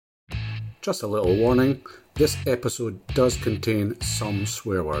Just a little warning, this episode does contain some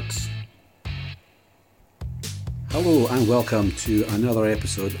swear words. Hello and welcome to another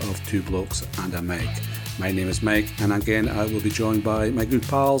episode of Two Blokes and a Mic. My name is Mike, and again I will be joined by my good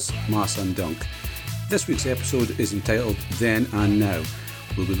pals, Mass and Dunk. This week's episode is entitled Then and Now.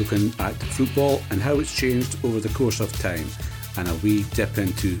 We'll be looking at football and how it's changed over the course of time, and a wee dip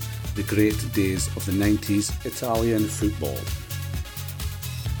into the great days of the 90s Italian football.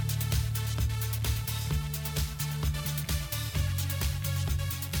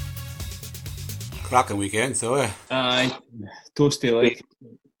 Cracking weekend, though, eh? Aye, toasty like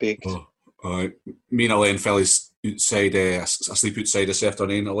baked. Me and Elaine fell outside, asleep outside this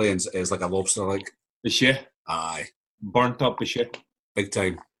afternoon. Elaine's is like a lobster, like. The she? Aye. Burnt up the she. Big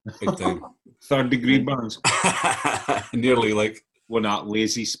time. Big time. 3rd degree burns. Nearly like. One of that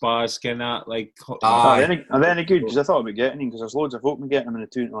lazy spas, kind of like. Are they any good? Because I thought about getting them, because there's loads of folk getting them in the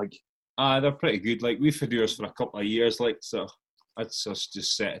tune, like. They're pretty good. Like, we've had yours for a couple of years, like, so that's us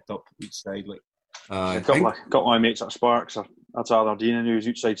just set it up each side, like. A couple of my mates at Sparks, that's all they're doing, who's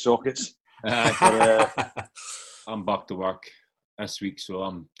outside sockets. I'm back to work this week, so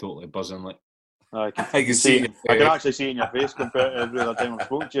I'm totally buzzing. Like, I can actually see it in your face compared to every other time I've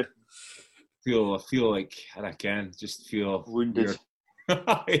spoken to you. I feel like I can just feel wounded.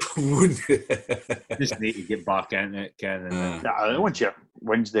 Wounded. Just need to get back in it, Ken. Once your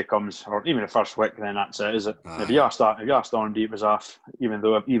Wednesday comes, or even the first week, then that's it, is it? If you are starting deep as off, even if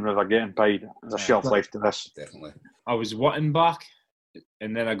they're getting paid, there's a shelf life to this. Definitely. I was wanting back,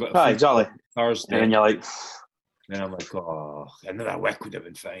 and then I got exactly Thursday, and then you're like. Then I'm like, oh, another week would have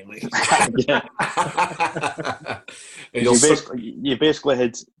been fine. Like. you basically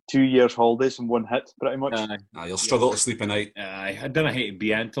had 2 years holidays in one hit, pretty much. You'll struggle to sleep at night. I didn't hate to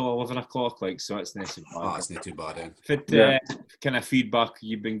be in until 11 o'clock, like, so it's not too bad. It's not too bad, kind of feedback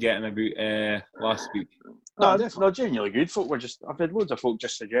you've been getting about last week? No, they're genuinely good. I've had loads of folk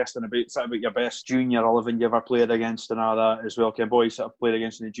just suggesting about your best junior 11 you ever played against and all that as well. Boys that I've played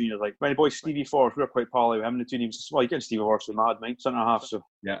against in the juniors, like my boy Stevie Forrest, we were quite pally with him in the two names. Well, you get Stevie Forrest with mad, mate, centre half. So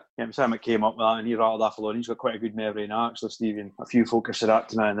Sam came up with that and he rattled off alone. He's got quite a good memory now, actually, Stevie. And a few folk have said that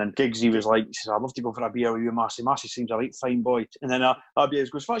tonight. And then Giggsy was like, he says, I'd love to go for a beer with you, Massey. Massey seems a right fine boy. And then Abby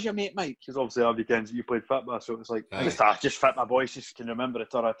goes, what's your mate, Mike? Because obviously Abby kens that you played football, so it's like just fit my boys, just can remember the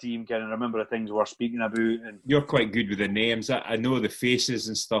Tara team, can remember the things we're speaking about. And you're quite good with the names. I know the faces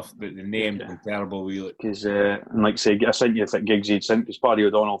and stuff, but the names are terrible. Because, and like I say, I sent you that Giggsy had sent, because Paddy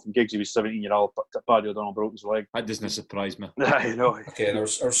O'Donnell, from Giggsy was 17-year-old, but Paddy O'Donnell broke his leg. That doesn't surprise me. I know. Okay, and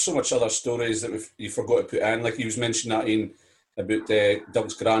there's so much other stories that you forgot to put in, like you was mentioning that in about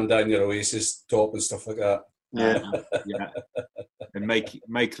Doug's granda and your Oasis top and stuff like that. Yeah. And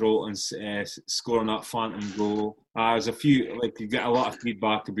Mike Rolton's scoring that phantom goal. There's a few, like, you get a lot of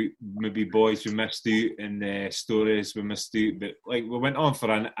feedback about maybe boys we missed out and stories we missed out, but like we went on for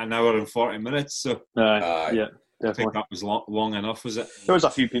an hour and 40 minutes, so yeah. Definitely. I think that was long enough, was it? There was a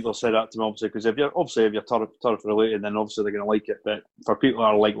few people said that to me, obviously, because if you're turf related, then obviously they're going to like it. But for people who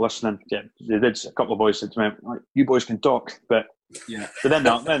are like listening, they did. A couple of boys said to me, like, "You boys can talk," but But then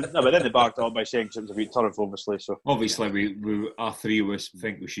they backed up by saying it was about turf, obviously. So obviously, we our three of us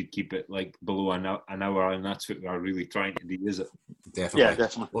think we should keep it like below an hour, and that's what we're really trying to do, is it? Definitely. Yeah,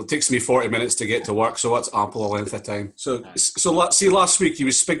 definitely. Well, it takes me 40 minutes to get to work, so that's ample length of time. So let's see. Last week you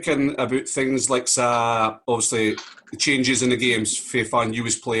was speaking about things like obviously the changes in the games. Fafan, you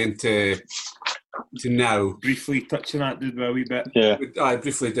was playing to now. Briefly touching that, did we, a wee bit? Yeah, I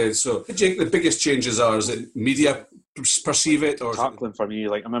briefly did. So, what do you think the biggest changes are? Is it media perceive it, or tackling for me?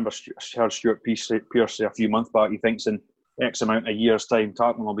 Like, I remember I heard Stuart Pearce say a few months back, he thinks in X amount of years' time,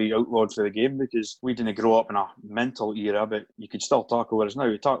 tackling will be outlawed for the game, because we didn't grow up in a mental era, but you could still tackle, whereas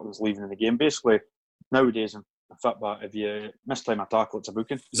now tackling's leaving in the game. Basically, nowadays in football, if you miss time a tackle, it's a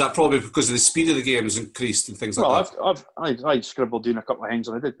booking. Is that probably because of the speed of the game has increased and things like that? I scribbled doing a couple of things,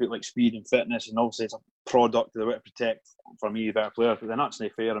 and I did put like speed and fitness, and obviously it's a product of the way to protect, for me, the better player, but then that's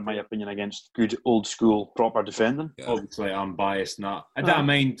not fair in my opinion against good old school proper defending. Yeah. Obviously I'm biased in that. I don't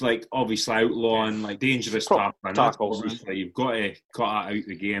mind, like, obviously outlawing like dangerous tackles. Obviously you've got to cut that out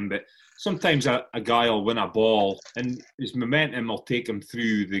the game, but sometimes a guy will win a ball and his momentum will take him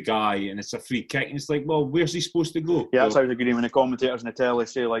through the guy and it's a free kick, and it's like, well, where's he supposed to go? Yeah, that's how they agree when the commentators in the telly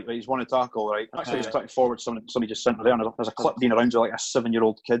say, like, he's won a tackle, right? Actually, just clicking forward, somebody just sent me there, and there's a clip being around with like a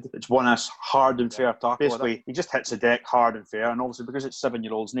 7-year-old kid. It's won this hard and fair tackle. Basically, he just hits the deck hard and fair, and obviously because it's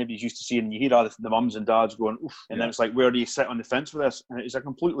 7-year-olds, nobody's used to seeing, and you hear all the mums and dads going, oof, and then it's like, where do you sit on the fence for this? And it's a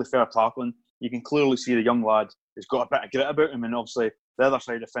completely fair tackling. You can clearly see the young lad has got a bit of grit about him, and obviously the other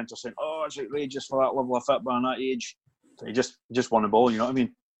side of the fence are saying, oh, it's outrageous for that level of football and that age. So he just won the ball, you know what I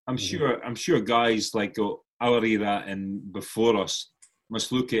mean? I'm sure guys like our era and before us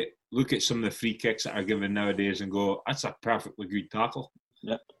must look at some of the free kicks that are given nowadays and go, that's a perfectly good tackle.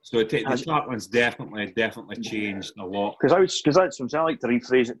 Yeah. So the tackling's definitely changed a lot. Because I like to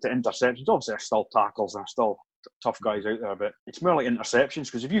rephrase it to interceptions. Obviously, there's still tackles and still tough guys out there, but it's more like interceptions.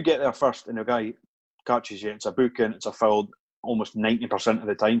 Because if you get there first and the guy catches you, it's a booking, it's a foul almost 90% of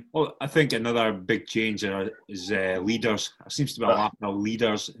the time. Well, I think another big change is leaders. There seems to be a lot of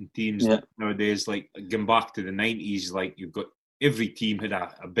leaders in teams nowadays. Like going back to the 90s, like you've got every team had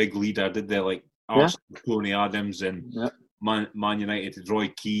a big leader, did they? Like Arsenal, Tony Adams, and Man United,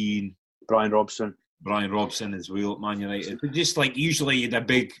 Roy Keane, Brian Robson as well at Man United. But just like usually you had a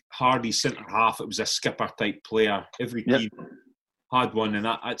big hardy centre half. It was a skipper type player. Every team had one, and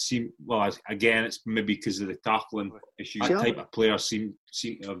that seemed, well, again, it's maybe because of the tackling issues. That type of player seem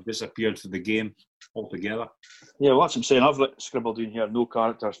to have disappeared from the game altogether. Yeah, well, that's what I'm saying. I've scribbled in here, no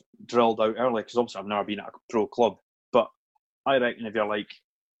characters drilled out early, because obviously I've never been at a pro club. But I reckon if you're like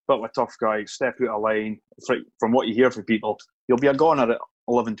a bit of a tough guy, step out of line, from what you hear from people, you'll be a goner at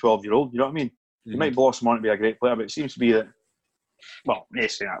 11, 12-year-old. You know what I mean? You might blossom on to be a great player, but it seems to be that, well,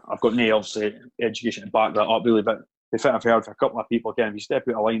 I've got no, obviously, education to back that up, really, but I think I've heard for a couple of people, again, if you step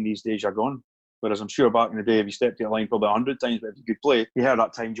out of line these days, you're gone. Whereas I'm sure back in the day, if you stepped out of line probably 100 times, but if you could play, you heard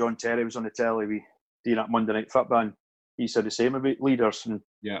that time John Terry was on the telly with doing that Monday Night Football, and he said the same about leaders, and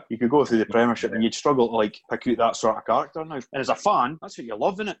you could go through the Premiership and you'd struggle to pick out that sort of character now. And as a fan, that's what you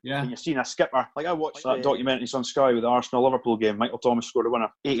love, isn't it? Yeah. When you're seeing a skipper, like I watched that documentary on Sky with the Arsenal-Liverpool game, Michael Thomas scored a winner,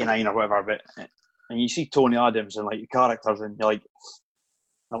 89 or whatever, and you see Tony Adams and the characters, and you're like,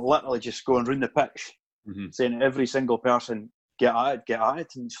 they're literally just going round the pitch, saying to every single person, get at it,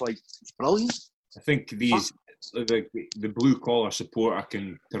 and it's brilliant. I think the blue collar supporter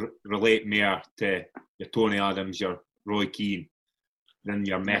can relate more to your Tony Adams, your Roy Keane, than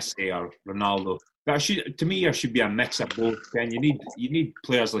your Messi or Ronaldo. But to me, there should be a mix of both. And you need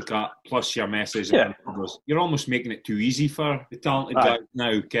players like that plus your Messis and Ronaldos. You're almost making it too easy for the talented guys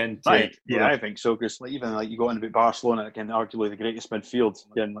now, Ken. I think so. Because even you go on about Barcelona, again, arguably the greatest midfield,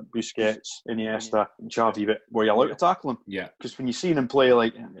 again, like Busquets, Iniesta, and Xavi, but were you allowed to tackle them? Yeah. Because when you see them play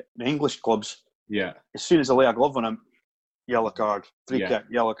like the English clubs, as soon as they lay a glove on him, yellow card, free kick,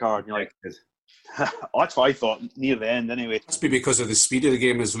 yellow card, and you're like, that's what I thought near the end anyway. Must be because of the speed of the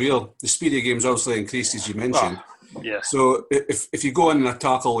game as well. The speed of the game's obviously increased, as you mentioned. So if you go in a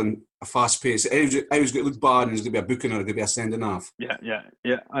tackle in a fast pace, I always get looked bad and there's going to be a booking or there's going to be a sending off.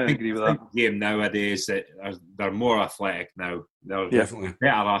 I agree with that. The game nowadays, they're more athletic now. They're definitely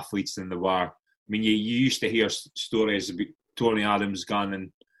better athletes than they were. I mean, you used to hear stories about Tony Adams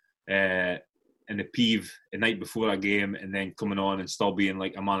going in the peeve the night before a game and then coming on and still being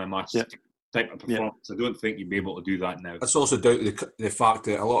like a man of match type of performance. I don't think you'd be able to do that now. It's also down to the fact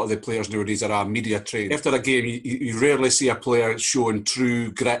that a lot of the players nowadays are media trained. After a game, you rarely see a player showing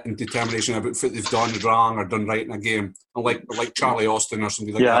true grit and determination about what they've done wrong or done right in a game. Like Charlie Austin or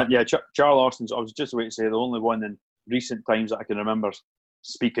something like that. Yeah, Charlie Austin's, I was just about to say, the only one in recent times that I can remember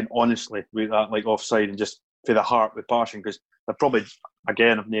speaking honestly with that, offside and just for the heart with passion, because they're probably,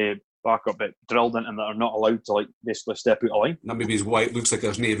 again, have no backup, but drilled into them that are not allowed to basically step out of line. That maybe is why it looks like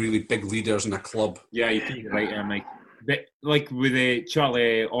there's no really big leaders in a club. Yeah, you think you're right there, Mike. But with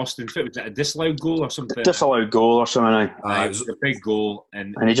Charlie Austin, was it a disallowed goal or something? Disallowed goal or something. It was a big goal,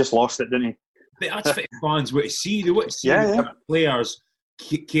 and he just lost it, didn't he? But that's what fans want to see. They want to see players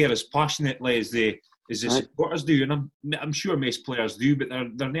care as passionately as the supporters do, and I'm sure most players do, but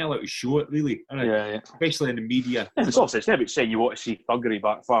they're not allowed to show it really, especially in the media. Yeah, it's not about saying you want to see thuggery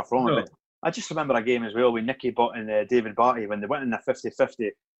back, far from it. But I just remember a game as well with Nicky Butt and David Batty when they went in the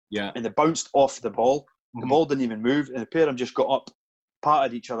 50-50, and they bounced off the ball. The ball didn't even move, and the pair of them just got up,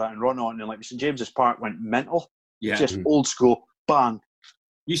 patted each other, and run on, and St James's Park went mental. Just old school, bang.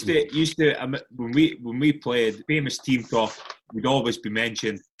 Used to when we played famous team talk, we'd always be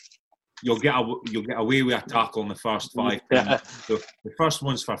mentioned. You'll get away with a tackle in the first 5 minutes. So the first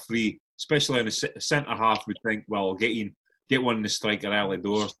one's for free, especially in the centre half. We'd think, well, get one in the striker early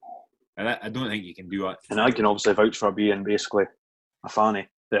doors. And I don't think you can do that. And I can obviously vouch for being basically a fanny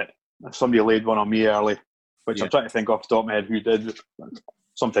that if somebody laid one on me early, which I'm trying to think off the top of my head who did.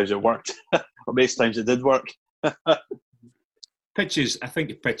 Sometimes it worked, but most times it did work. Pitches, I think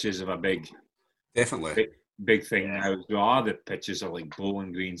the pitches have a big thing now as well. The pitches are like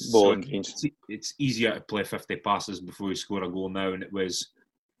bowling greens. It's easier to play 50 passes before you score a goal now, and it was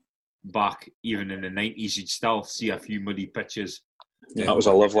back even in the 90s. You'd still see a few muddy pitches. Yeah, that was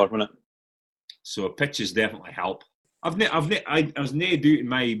a leveler, wasn't it? So pitches definitely help. I was no doubt in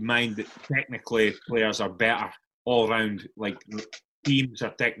my mind that technically players are better all round, like teams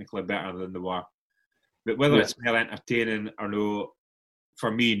are technically better than they were. But whether it's more entertaining or no,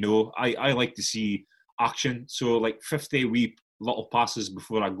 for me, no. I like to see action. So like 50 wee little passes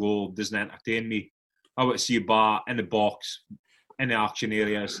before a goal doesn't entertain me. I want to see a bar in the box, in the action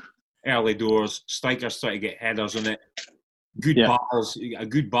areas, early doors, strikers try to get headers on it. Good battles, a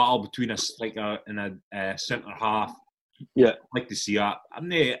good battle between a striker and a centre half. Yeah, I like to see that.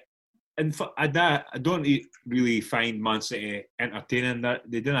 I don't really find Man City entertaining. That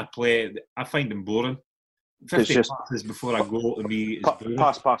they didn't play. I find them boring. 50 passes before a goal to me is boring.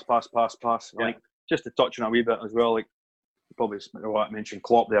 Pass. Yeah. Like, just to touch on a wee bit as well, like probably what I mentioned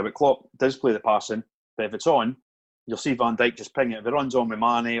Klopp there, but Klopp does play the passing. But if it's on, you'll see Van Dijk just ping it. If it runs on with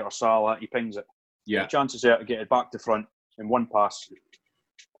Mane or Salah, he pings it. Yeah. The chances there to get it back to front in one pass.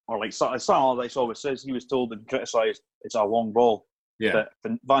 Or like Salah always says, he was told and criticised, it's a long ball. Yeah. But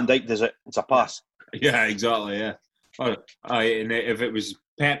if Van Dijk does it, it's a pass. Yeah, exactly, yeah. And if it was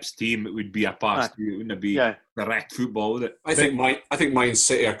Pep's team, it would be a pass. It wouldn't be direct football, would it? I think Man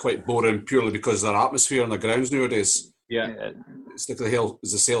City are quite boring purely because of their atmosphere on the grounds nowadays. Yeah. It's like the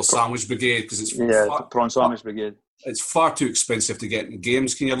Sale Sandwich Brigade because it's prawn sandwich brigade. It's far too expensive to get in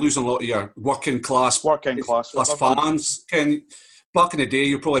games. You're losing a lot of your working class fans. Back in the day,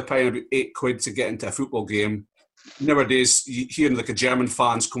 you're probably paying about £8 to get into a football game. Nowadays, you hear like a German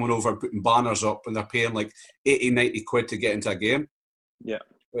fans coming over and putting banners up, and they're paying like 80, 90 quid to get into a game. Yeah,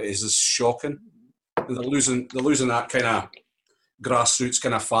 it is just shocking. And they're losing that kind of grassroots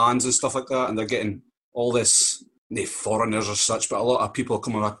kind of fans and stuff like that, and they're getting all this. No foreigners or such, but a lot of people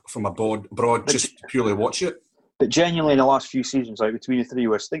coming from abroad just to purely watch it. But genuinely, in the last few seasons, like between the three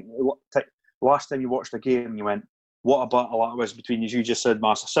of us, think the last time you watched a game, you went, "What a battle that was between, as you just said,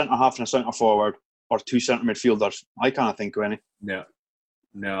 Mass, a centre half and a centre forward, or two centre midfielders." I can't think of any. No,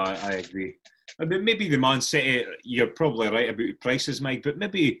 I agree. I mean, maybe the Man City, you're probably right about the prices, Mike. But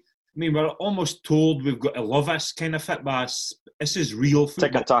maybe, we're almost told we've got to love this kind of football. This is real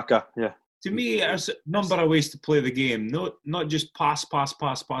football. Tiki-taka, yeah. To me, there's a number of ways to play the game. Not just pass.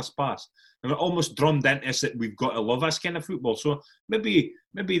 And we're almost drummed into us that we've got to love this kind of football. So maybe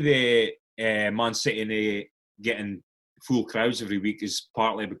the Man City getting full crowds every week is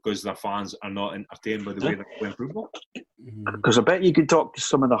partly because their fans are not entertained by the way they're playing football. Because I bet you could talk to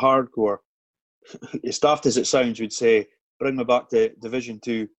some of the hardcore, as daft as it sounds, would say, bring me back to Division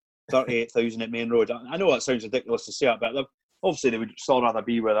 2, 38,000 at Main Road. I know that sounds ridiculous to say it, but obviously they would still rather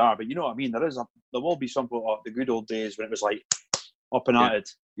be where they are. But you know what I mean? There will be some of the good old days when it was like up and at it.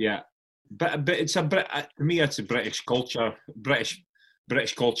 Yeah. But it's to me, it's a British culture. British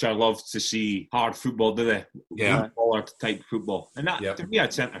culture loves to see hard football, do they? Yeah. Baller type football. And that, to me,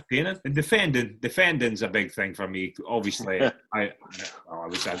 it's entertaining. And defending's a big thing for me. Obviously, I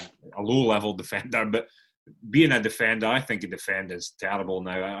was a low-level defender, but being a defender, I think a defender's terrible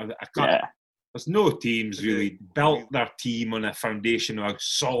now. I can't... Yeah. There's no teams really built their team on a foundation of a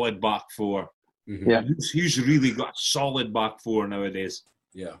solid back four. Mm-hmm. Yeah. Who's really got a solid back four nowadays?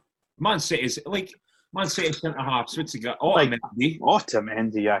 Yeah. Man City centre halves. What's he got?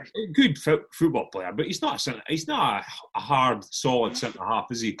 Otamendi, yeah. Good football player, but he's not a hard, solid centre half,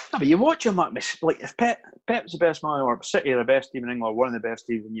 is he? No, but you watch him like if Pep's the best man, or City are the best team in England, or one of the best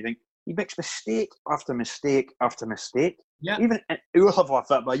teams, and you think he makes mistake after mistake after mistake. Yeah. Even Urlav like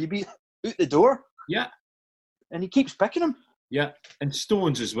that, but you be out the door. Yeah. And he keeps picking him. Yeah, and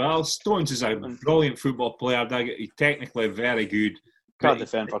Stones as well. Stones is a brilliant football player. He's technically very good. Can't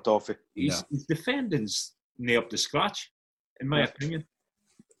defend for Toffee. His defending's nailed up to scratch, in my opinion.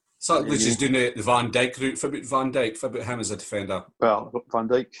 So at least he's doing the Van Dijk route. For about Van Dijk, for about him as a defender. Well, Van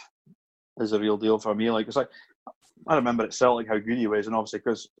Dijk is a real deal for me. Like, it's like, I remember at Celtic how good he was, and obviously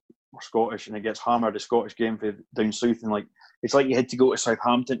because we're Scottish and it gets hammered, the Scottish game for down south, and like it's like you had to go to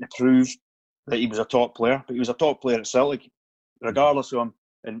Southampton to prove that he was a top player. But he was a top player at Celtic, regardless of him.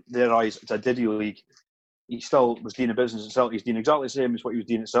 In their eyes, it's a Diddy league. He still was doing a business at Celtic. He's doing exactly the same as what he was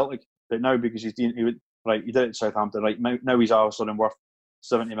doing at Celtic. But now, because he did it at Southampton, right, now he's all of a sudden worth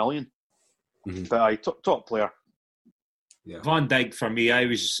 70 million. Mm-hmm. But top player. Yeah. Van Dijk, for me,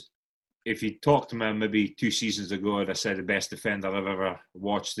 if you talked to me maybe 2 seasons ago, I'd have said the best defender I've ever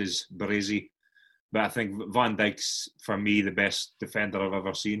watched is Baresi. But I think Van Dijk's, for me, the best defender I've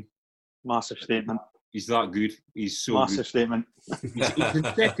ever seen. Massive statement. He's that good. He's so massive good. statement. He's in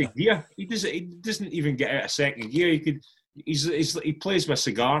second gear. He doesn't even get out of second gear. He plays with a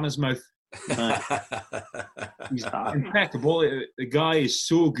cigar in his mouth. He's impeccable. The guy is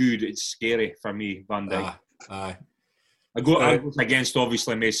so good. It's scary for me, Van Dijk. Aye. I go against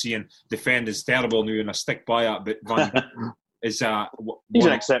obviously Messi and defending's terrible now, and I stick by it. But Van Dijk, is he's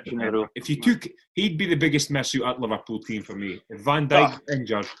an exception, though. If you took, he'd be the biggest miss out at Liverpool team for me. If Van Dijk got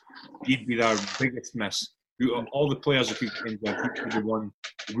injured, he'd be their biggest miss. All the players who could get injured, he'd be the one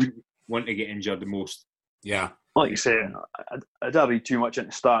who wouldn't want to get injured the most. Yeah. Like you say, I don't read too much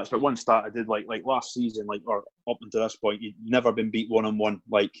into stats, but one stat I did like last season, or up until this point, you'd never been beat 1-on-1.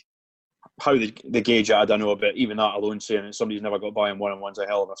 Like, how they gauge it, I don't know, but even that alone, saying that somebody's never got by him 1-on-1's a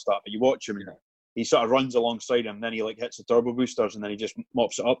hell of a stat. But you watch him, and he sort of runs alongside him, then he like hits the turbo boosters, and then he just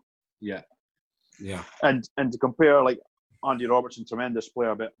mops it up. Yeah. And to compare, like, Andy Robertson, tremendous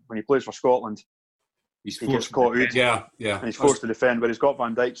player, but when he plays for Scotland, he gets caught out. Yeah. And he's forced to defend, but he's got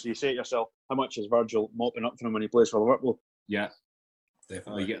Van Dijk, so you say to yourself, how much is Virgil mopping up for him when he plays for Liverpool? Yeah.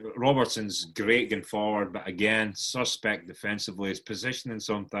 Definitely. Robertson's great going forward, but again, suspect defensively. His positioning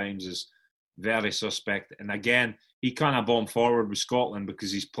sometimes is very suspect. And again, he kind of bombed forward with Scotland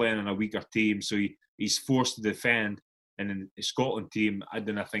because he's playing in a weaker team, so he's forced to defend. And in the Scotland team, I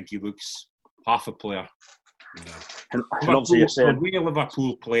don't think he looks half a player. Yeah. And obviously you're saying, the way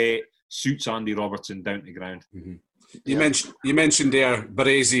Liverpool play suits Andy Robertson down to ground. Mm-hmm. You mentioned there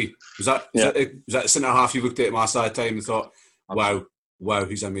Baresi. Was that centre half you looked at my side time and thought, wow,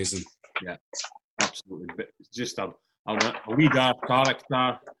 he's amazing. Yeah, absolutely. But just a leader,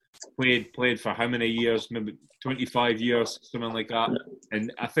 character. Played for how many years? Maybe 25 years, something like that.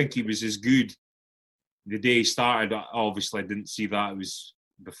 And I think he was as good the day he started. Obviously, I didn't see that. It was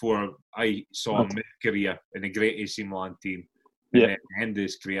before I saw him mid-career in a great AC Milan team. Yeah. And at the end of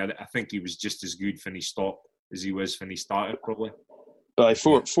his career, I think he was just as good when he stopped as he was when he started, probably. But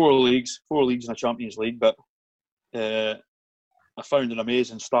four leagues in the Champions League. But I found an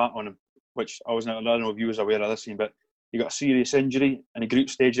amazing stat on him, which I don't know if you was aware of this thing, but he got a serious injury in the group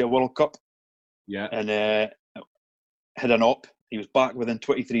stage of the World Cup. Yeah. And had an op. He was back within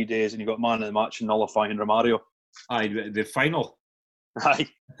 23 days, and he got man of the match nullifying Romario. Aye, the final. Aye.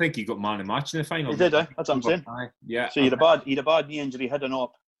 I think he got man of the match in the final. He did, That's what I'm saying. Aye. Yeah. So he had a bad knee injury, had an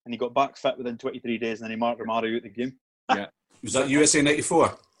op, and he got back fit within 23 days, and then he marked Romario out the game. Yeah. Was that USA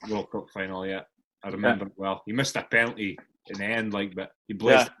 94? World Cup final, yeah. I remember it well. He missed a penalty in the end, but he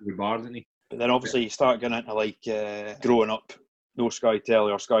blazed the bar, didn't he? But then obviously you start getting into growing up. No Sky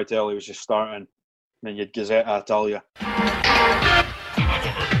Telly, or Sky Telly was just starting. And then you had Gazzetta Italia.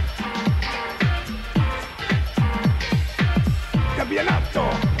 Campionato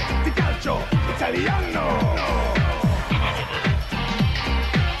di calcio italiano.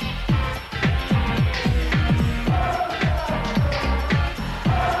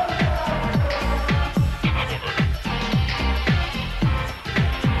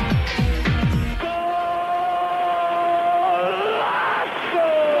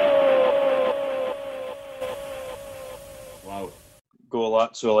 Go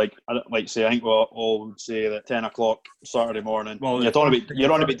that. So I think we all would say that 10 o'clock Saturday morning. Well,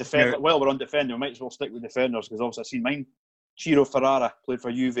 you're on about defenders. Well, we're on defending. We might as well stick with defenders because obviously I've seen mine. Ciro Ferrara played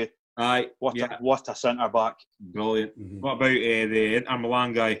for Juve. Aye, what a centre back. Brilliant. Mm-hmm. What about the Inter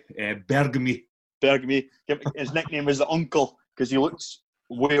Milan guy, Bergami? His nickname was the Uncle because he looks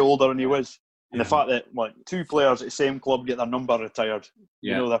way older than he was. And the fact that two players at the same club get their number retired,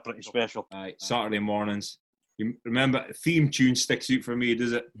 you know they're pretty special. Aye, Saturday mornings. You remember, theme tune sticks out for me,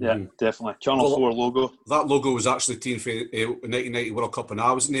 does it? Yeah, definitely. Channel 4 logo. That logo was actually taken for the 1990 World Cup, and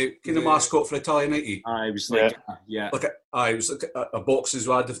I was in the mascot for Italia 90. It was it was like a box as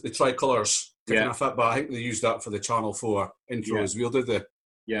well, the tricolours. Yeah. But I think they used that for the Channel 4 intro as well, did they?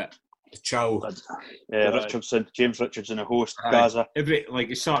 Yeah. Ciao. Richardson, James Richardson, a host, Gaza.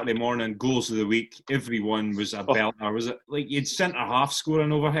 Every Saturday morning, goals of the week, everyone was a belter. Was it you'd centre half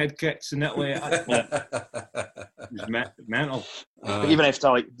scoring overhead kicks in Italy? It was mental. But even if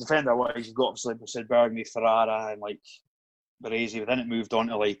defender wise, you've got obviously said Bergami, Ferrara, and Baresi, but then it moved on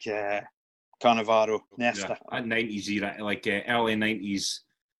to Cannavaro, Nesta. At 90s era, early 90s,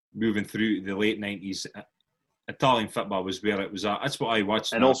 moving through the late 90s. Italian football was where it was at. That's what I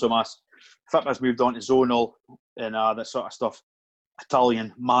watched. And also, football's moved on to zonal and that sort of stuff.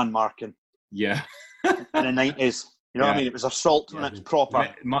 Italian man marking. Yeah. In the 90s. You know what I mean? It was assault and it's proper.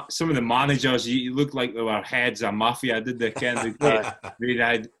 Some of the managers, you looked like they were heads of mafia, did they, Ken? They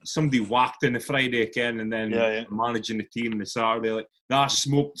had somebody whacked on the Friday, Ken, and then managing the team the Saturday. That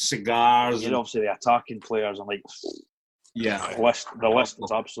smoked cigars. And obviously the attacking players and the list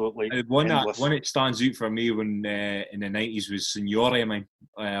is absolutely one that stands out for me when in the 90s was Signore,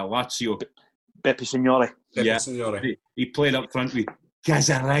 Lazio. Beppe Signore. Signore. He played up front with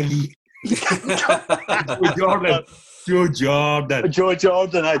Casaraghi. Joe Jordan.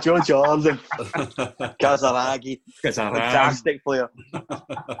 Casaraghi. Fantastic player.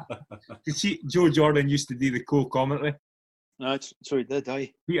 You see, Joe Jordan used to do the co-commentary. No, so he did,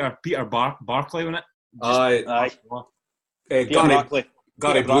 aye. Peter Barclay on it. Aye. Peter Gary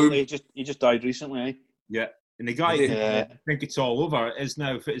Peter Bloom. Brackley, he just died recently, aye. Yeah. And the guy, Yeah. I think it's all over, is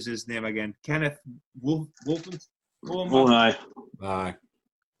now, what is his name again? Kenneth Wolfen? Oh, aye. Aye.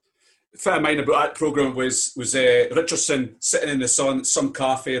 Fair mind about that programme was Richardson sitting in the sun, some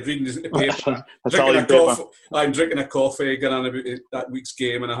cafe, reading the paper, Italian paper. I'm drinking a coffee, going on about that week's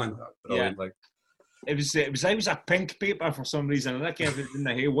game, and I think, brilliant. Yeah. Like. It was a pink paper for some reason. I think it didn't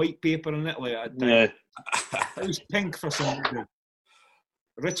have white paper in it. Yeah. It was pink for some reason.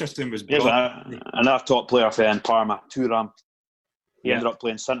 Richardson was Here's another top player for Parma, Thuram. He Yeah. ended up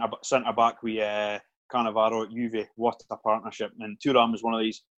playing centre back with Cannavaro at Juve. What a partnership! And Thuram was one of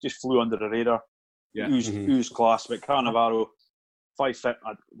these, just flew under the radar. Yeah. Who's class, but Cannavaro, 5',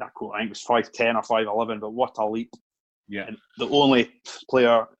 I think it was 5'10" or 5'11", but what a leap! Yeah. And the only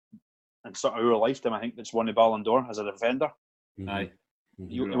player in sort of our lifetime, I think, that's won the Ballon d'Or as a defender. Aye.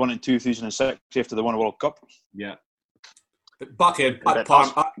 He won in 2006 after they won a World Cup. Yeah. But back in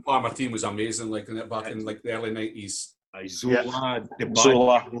Parma team was amazing. Like back in like the early 90s. Zola,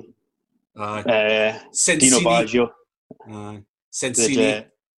 Zola, Sensini. Dino Baggio, Sensini.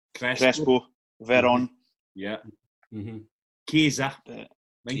 Crespo, Veron. Yeah. Mm-hmm. Chiesa.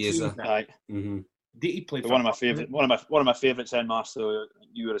 Chiesa. Aye. Mm-hmm. Did he play for One of my favourites in Master,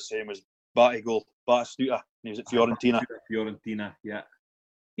 you were saying, was Batistuta. He was at Fiorentina. Fiorentina, yeah.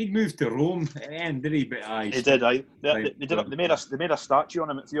 He'd moved to Rome and did he? But aye. He did, aye. They made a statue on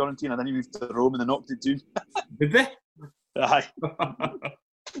him at Fiorentina, then he moved to Rome and they knocked it down. Did they? Aye.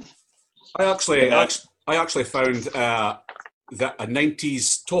 I actually found that a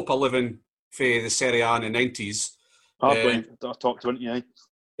 90s top 11 for the Serie A in the 90s. Top 20, aye.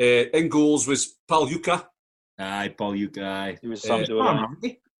 In goals was Pagliuca. Aye, Pagliuca, aye. He was Sampdoria.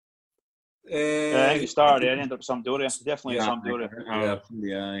 He started there, ended up Sampdoria. Definitely at Sampdoria.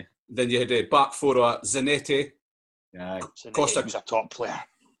 Yeah. Then you had back four Zanetti. Aye. Costa was a top player.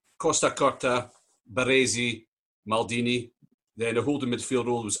 Costa Curta, Baresi, Maldini. Then the holding midfield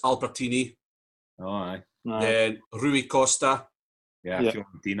role was Albertini. Oh, aye. Then Rui Costa. Yeah.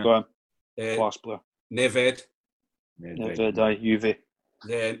 Fiorentina. Go on. Class player. Neved. Aye, Juve.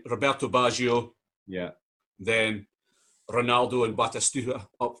 Then Roberto Baggio. Yeah. Then Ronaldo and Batistuta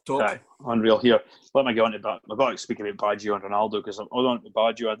up top. Aye, unreal. Here, let me get on to that. I've got to speak about Baggio and Ronaldo because I'm on to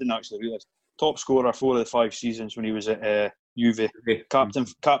Baggio. I didn't actually realise. Top scorer 4 of the 5 seasons when he was at Juve. Captain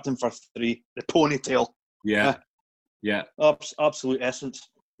for 3. The ponytail. Yeah. Yeah. Absolute essence.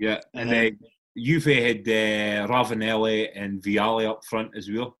 Yeah. And then Juve had Ravanelli and Vialli up front as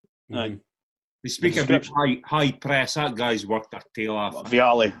well. Aye. They speak about high press. That guy's worked a tail off.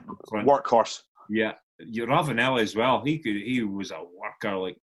 Vialli, workhorse. Yeah. Ravanelli as well. He was a worker,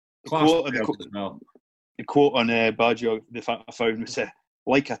 like class as well. The quote on Baggio I found was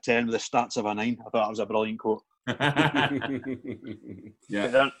like a 10 with the stats of a 9. I thought that was a brilliant quote.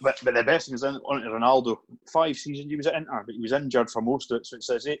 Yeah. But the best thing is on to Ronaldo. 5 seasons he was at Inter, but he was injured for most of it. So it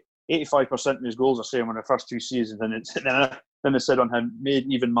says 85% of his goals are same in the first 2 seasons, and then they said on him made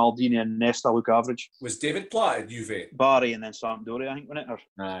even Maldini and Nesta look average. Was David Platt at Juve? Barry and then Sampdoria, I think, wasn't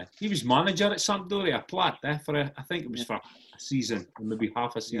it? He was manager at Sampdoria, Platt, I think it was for a season, or maybe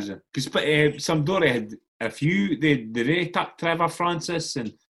half a season. Because Sampdoria had a few. They took Trevor Francis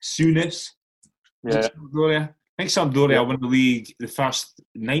and Souness. Yeah. Sampdoria. I think Sampdoria won the league, the first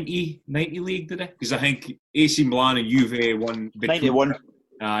 90 league, did it? Because I think AC Milan and Juve won 91.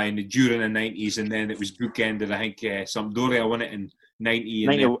 During the 90s, and then it was bookended. I think Sampdoria won it in 90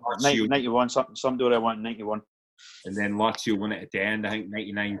 and 91. Sampdoria won in 91. And then Lazio won it at the end, I think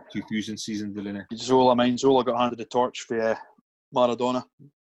 99-2000 season, didn't it? Zola got handed the torch for Maradona.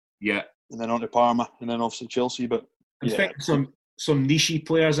 Yeah. And then on to Parma, and then obviously Chelsea. But in fact, some niche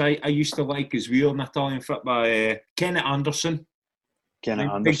players I used to like as well in Italian football. Kenneth Anderson.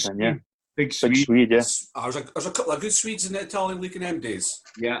 Yeah. Big Swede, yeah. There's a couple of good Swedes in the Italian league in them days.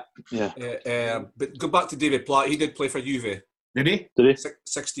 Yeah. But go back to David Platt. He did play for Juve. Did he?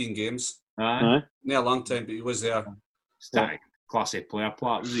 16 games. Aye. Not a long time, but he was there. Class A player,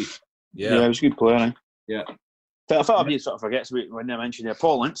 Platt, was he? Yeah, he was a good player. Eh? Yeah. I thought he sort of forgets when they mentioned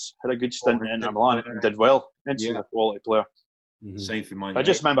Paul Ince had a good stint in Inter Milan and did well. Ince was a quality player. Same for mine. I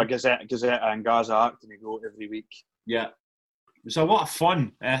just remember Gazetta and Gaza acting me go every week. Yeah. It was a lot of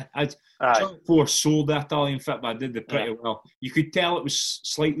fun. Channel 4 sold the Italian football, did it pretty well. You could tell it was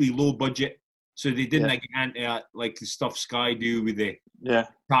slightly low budget, so they didn't get into like the stuff Sky do with the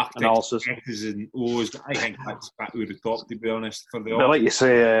tactics, analysis, X's and O's. I think that's over the top, to be honest. For the but like you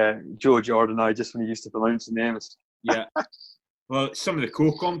say, Joe Jordan, just when he used to pronounce the names. Yeah. Well, some of the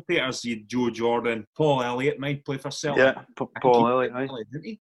co-commentators, you had Joe Jordan, Paul Elliott might play for Celtic. Yeah, Paul Elliott, right? Didn't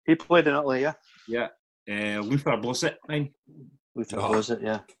he? He played in Italy, yeah. Yeah. Luther Blissett, mine. Luther Blissett,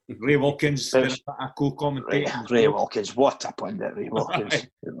 yeah. Ray Wilkins, been a co-commentator. Ray Wilkins, what a pundit, Ray Wilkins.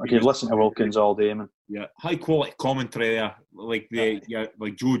 I could listen to Wilkins all day, man. Yeah, high quality commentary there. Like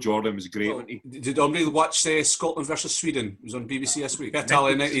Joe Jordan was great. Well, did Omri watch Scotland versus Sweden? It was on BBC this week.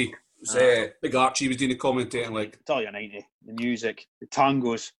 Italia 90. Big Archie was doing the commentating, like Italia 90, the music, the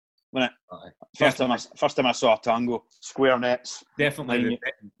tangos, wasn't it? First time I saw a tango, square nets. Definitely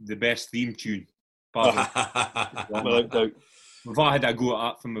the best theme tune. Without doubt. If I had a go at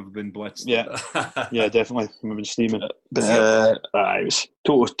that from, I've been blitzed. Yeah, definitely. We've been steaming. It was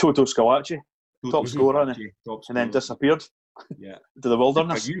Toto Scalacci, top scorer, and then disappeared. Yeah, to the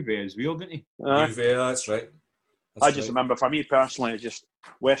wilderness. Juve as well, didn't he? Juve, that's right. I just remember, for me personally, just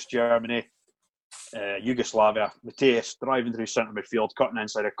West Germany, Yugoslavia, Mateus driving through centre midfield, cutting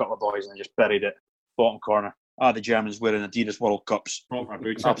inside a couple of boys, and just buried it bottom corner. The Germans wearing Adidas World Cups. Proper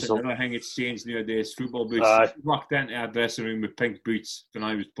boots. Absolutely. I think it's changed nowadays. Football boots. I walked into a dressing room with pink boots when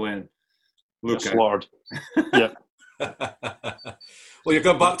I was playing. Look yes, Lord. Yeah. Well, you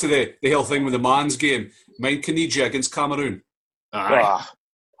got back to the whole thing with the man's game. Mine Kanija against Cameroon.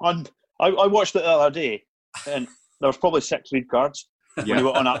 And I watched it the other day, and there was probably 6 red cards when he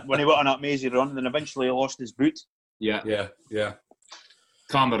went on that mazy run, and eventually he lost his boot. Yeah.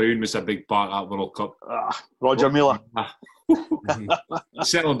 Cameroon was a big part of that World Cup. Roger Miller.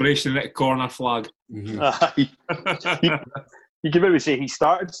 Celebration at the corner flag. Mm-hmm. You could maybe say he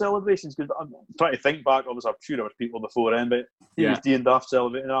started celebrations, because I'm trying to think back. I'm sure there was people before then, but he was D and Duff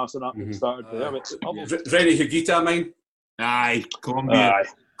celebrating after that started there. Rennie Higuita, mine. Aye,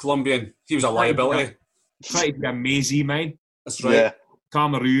 Colombian. He was a liability. Tried to be a mazy, mine. That's right. Yeah.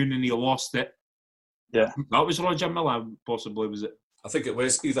 Cameroon, and he lost it. Yeah. That was Roger Miller, possibly, was it? I think it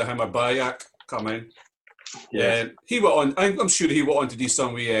was either him or Bayak. Come in. Yeah. He went on. I'm sure he went on to do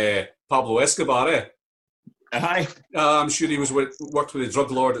some with Pablo Escobar. Aye. I'm sure he was worked with a drug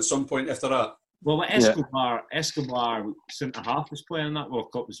lord at some point after that. Well, Escobar, centre half, was playing in that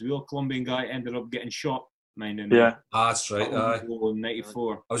World Cup as well. Colombian guy ended up getting shot. That's right. In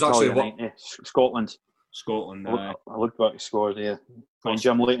 '94. I was actually Scotland. I looked back. He scored. Yeah. And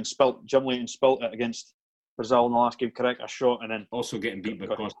Jim Layton spilt it against Brazil in the last game. Correct, a shot, and then also getting beat by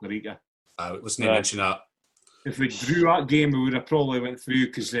Costa Rica. Let's not mention that. If we drew that game, we would have probably went through,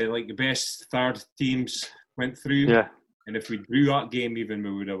 because the best third teams went through. Yeah. And if we drew that game, even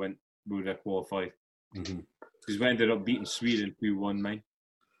we would have qualified. Because we ended up beating Sweden 2-1, mine.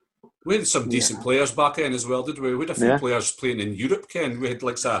 We had some decent players back in as well, did we? We had a few players playing in Europe, Ken. We had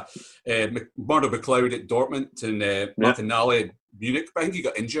Murdo McLeod at Dortmund and Martinelli at Munich. I think he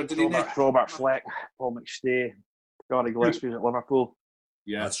got injured, didn't he? Robert Fleck, Paul McStay, Gary Gillespie at Liverpool.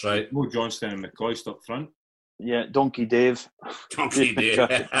 Yeah, that's right. Mo Johnston and McCoist up front. Yeah, Donkey Dave.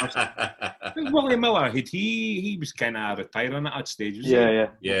 Willie Miller, he was kind of retiring at that stage, was he?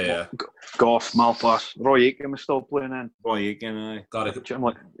 Yeah. Goff, Malpass, Roy Aitken was still playing in. Roy Aitken, aye. Got it.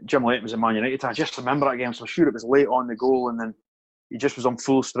 Jim Layton was at Man United. I just remember that game, so I'm sure it was late on the goal, and then he just was on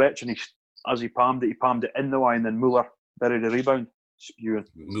full stretch, and as he palmed it in the line, and then Muller buried the rebound. Spewing.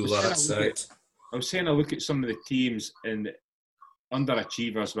 Muller, that's right. I was saying I look at some of the teams, and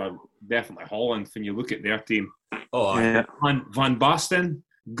underachievers were definitely Holland when you look at their team. Van Basten,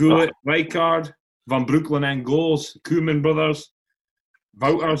 Gullit, Rijkaard, Van Breukelen and goals, Koeman brothers,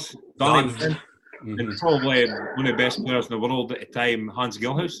 Wouters, Donington, and probably one of the best players in the world at the time, Hans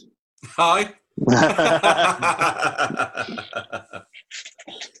Gilhuis. Aye.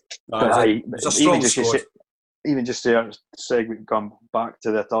 It's a strong squad. Even just to segue, come back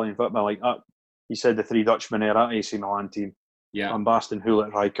to the Italian football, like that, you said the 3 Dutchmen there at AC Milan team. Yeah. Van Basten,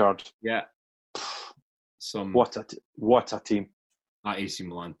 Gullit, Rijkaard. Yeah. What a team. That AC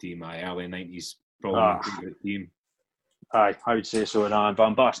Milan team, early 90s, probably my favourite team. Aye, I would say so. And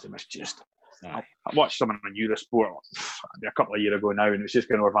Van Basten was just... I watched someone on Eurosport a couple of years ago now, and it was just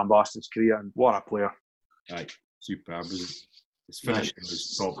going over Van Basten's career, and what a player. Aye, superb. His finishing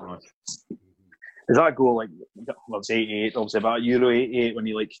was top notch. Is that goal it's 88, obviously, but Euro 88 when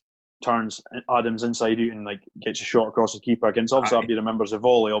he turns Adams inside out and gets a shot across the keeper against, obviously everybody remembers the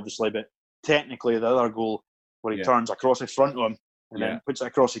volley, obviously, but technically the other goal where he turns across in front of him and then puts it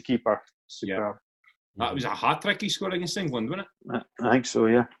across the keeper. Superb. That was a hat-trick he scored against England, wasn't it? I think so,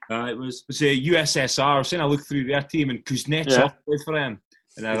 yeah. It was USSR. I was saying I looked through their team, and Kuznetsov played for them.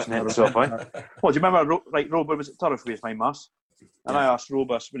 Kuznetsov, Well, do you remember, Rober was at Turfways, my mass? And I asked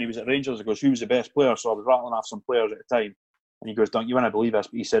Robus when he was at Rangers, I goes, who was the best player? So I was rattling off some players at the time. And he goes, don't you want to believe this?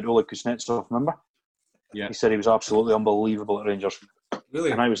 But he said, Oleg Kuznetsov, remember? Yeah. He said he was absolutely unbelievable at Rangers.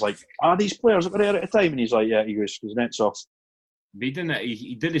 Really? And I was like, are these players that were there at the time? And he's like, yeah, he goes, because net's off. He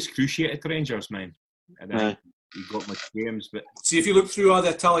did his cruciate at Rangers, man. And then he got much games, but See, if you look through all the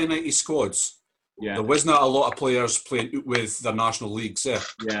Italian 90 squads, there was not a lot of players playing with their national leagues.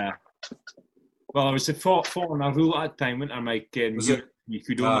 Yeah. Well, I was a foreigner rule at that time, wasn't I, Mike? And you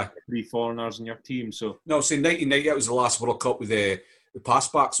could only have 3 foreigners in your team. So no, say 1990. That was the last World Cup with the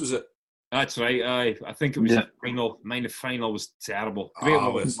passbacks, was it? That's right. I think it was the final. The final was terrible.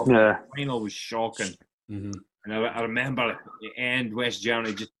 The final was shocking. Mm-hmm. And I remember at the end, West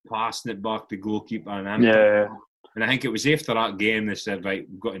Germany just passing it back to the goalkeeper. And I think it was after that game they said, right,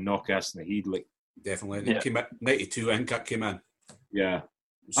 we've got to knock us in the head. Like, definitely. It came at 92, I think that came in. Yeah.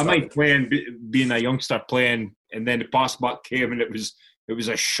 I might being a youngster playing, and then the pass back came, and it was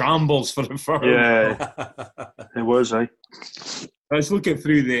a shambles for the first. Yeah, it was. I was looking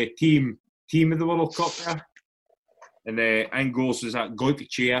through the team of the World Cup there, and in goals was that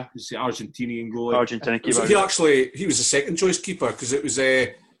Goicoechea, who's the Argentinian goalie. Argentinian keeper. He was a second choice keeper because it was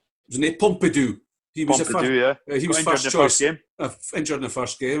wasn't Pompidou. He was he was first choice. Injured in the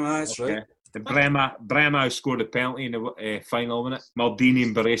first game. That's right. The Brema scored a penalty in the final, wasn't it? Maldini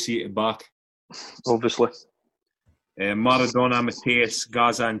and Baresi at the back. Obviously. Maradona, Mateus,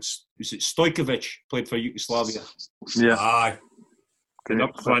 Gaza, and was it Stojkovic played for Yugoslavia? Yeah. Aye. And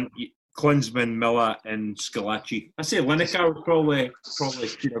up front, Klinsmann, Miller, and Scalacci. I say Lineker would probably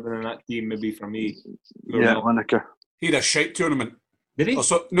should have been in that team, maybe for me. Yeah, Lineker. He had a shite tournament. Did he?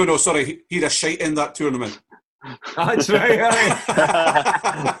 No, sorry. He had a shite in that tournament. That's right.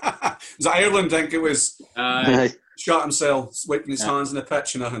 It was Ireland, I think it was. Shot himself, wiping his hands in the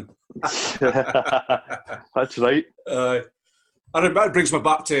pitch and nothing. That's right. It brings me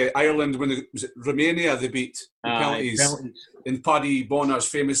back to Ireland when was it Romania they beat the penalties. In Paddy Bonner's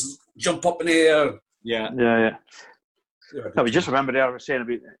famous jump up in the air. Yeah. We just remember there I was saying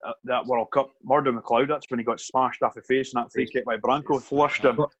about that World Cup. Murdo McLeod, that's when he got smashed off the face and that free kick by Branco flushed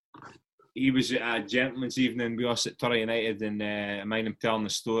him. He was at a gentleman's evening with us at Torre United, and I mind him telling the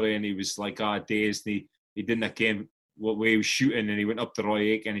story, and he was like dazed. He didn't care what way he was shooting, and he went up to Roy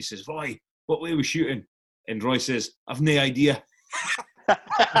Aitken and he says, "Roy, what way was shooting?" And Roy says, "I've no idea."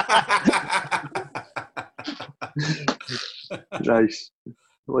 Nice. I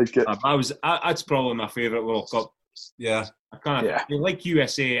like it. That's probably my favourite World Cup. Yeah. You like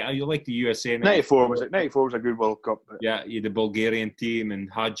USA. You like the USA. 94 was it? 94 was a good World Cup. But... Yeah, you had the Bulgarian team and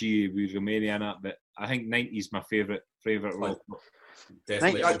Hadji with Romania and that. But I think 90 is my favourite World Cup.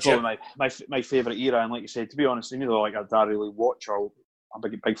 Definitely. 90 is probably my favourite era. And like you said, to be honest, even though I don't really watch or I'm a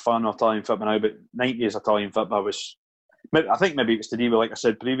big fan of Italian football now, but 90s Italian football was. I think maybe it's to do with, like I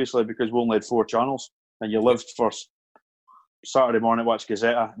said previously, because we only had 4 channels and you lived for Saturday morning watch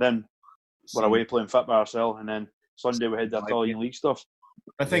Gazzetta, then we're away playing football ourselves, and then Sunday we had the Italian league stuff.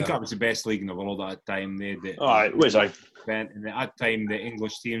 I think that was the best league in the world at that time. It was. And at that time, the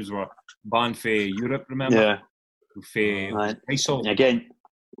English teams were banned for Europe, remember? Yeah. Heysel. Again,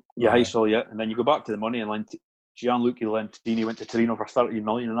 Heysel, yeah. And then you go back to the money, and Gianluca Lentini went to Torino for 30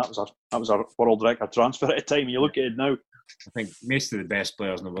 million, and that was a world record transfer at the time. And you look at it now. I think most of the best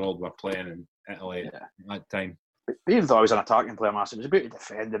players in the world were playing in Italy at that time. But even though I was an attacking player, Mass, it was about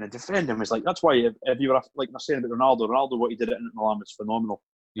defending. And defending was like, that's why if you were, like I was saying about Ronaldo, what he did at Inter Milan was phenomenal.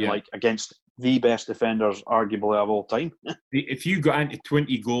 Yeah. Like, against the best defenders, arguably, of all time. If you got into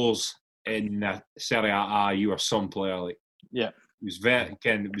 20 goals in Serie A, you were some player. Like, yeah.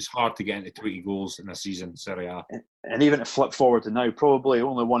 It was hard to get into 20 goals in a season, Serie A. And even to flip forward to now, probably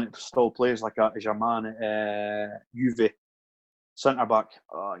only one that still plays like that is your man at Juve. Centre back.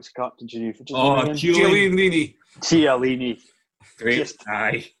 Oh, he's captain. Chiellini. Great.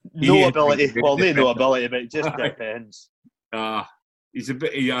 Aye. No ability. Well, no ability, but it just depends. He's a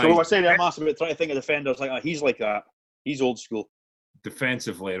bit. So we're saying that massive about trying to think of defenders like he's like that. He's old school.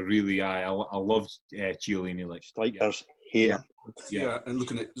 Defensively, really, I love Chiellini. Like strikers hate him. Yeah, and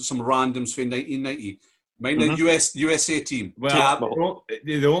looking at some randoms for 1990. Mind the USA team. Well,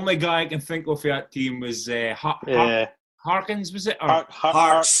 the only guy I can think of for that team was Harkins, was it?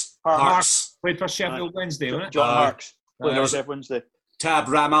 Harks. Played for Sheffield Wednesday, wasn't it? John Harks. Played for Sheffield Wednesday. Tab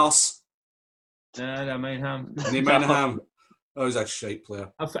Ramos. I mind him. Oh, he's a shite player.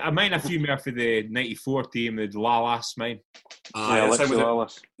 I mind a few more for the 94 team, the Lalas, mine.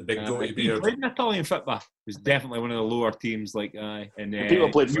 The big goatee beard. He played in Italian football. It was definitely one of the lower teams. And people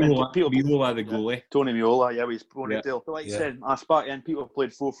played Miola, the goalie. Tony Miola, he's ponytail. But like you said, back then, people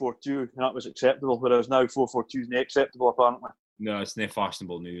played 4-4-2, and that was acceptable, whereas now 4-4-2 is not acceptable, apparently. No, it's not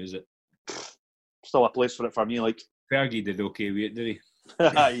fashionable now, is it? Still a place for it for me, like. Fergie did okay with it, did he?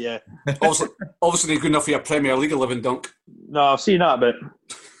 Yeah. Obviously good enough for your Premier League 11, Dunk. No, I've seen that, but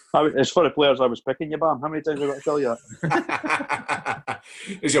as for the players I was picking, you bam. How many times have I got to tell you that?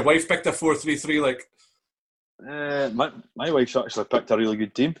 Is your wife picked a 4-3-3 like? My wife's actually picked a really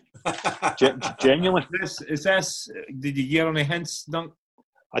good team. Genuinely. Is this? Did you get any hints, Dunk?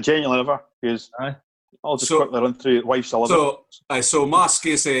 I genuinely never, because I'll just quickly run through wife's 11. So Mask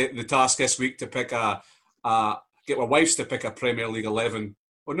is the task this week to pick get my wife's to pick a Premier League 11.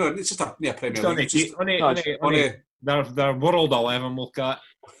 Oh no, it's just a Premier League. Their world 11 we'll cut.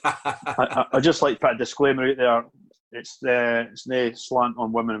 I just like to put a disclaimer out there. It's no slant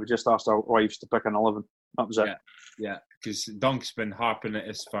on women. We just asked our wives to pick an 11. That was it. Yeah, because Dunk's been harping at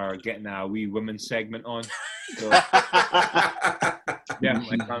us for getting a wee women's segment on. So,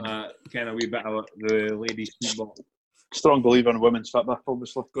 definitely kind of wee bit of the ladies' football. Strong believer in women's football,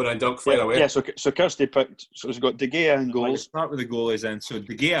 obviously. Go on, Dunk, fire away. Yeah, so Kirsty picked. So he's got De Gea in goals. Let's start with the goalies then. So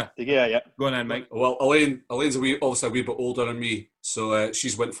De Gea, yeah. Go on, Mike. Well, Elaine's obviously a wee bit older than me, so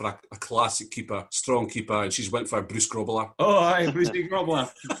she's went for a classic keeper, strong keeper, and she's went for Bruce Grobbelaar. Oh, aye, Bruce Grobbelaar.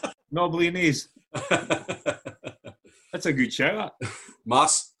 Knobbly knees. That's a good shout.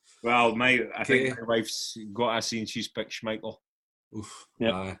 Mass? Well, I think my wife's got a scene. She's picked Schmeichel. Oof.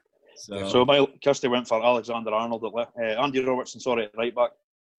 Yeah. So Kirsty went for Alexander Arnold at left. Andy Robertson, at right back.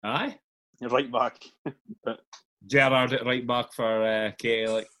 Aye. Right back. But Gerrard at right back for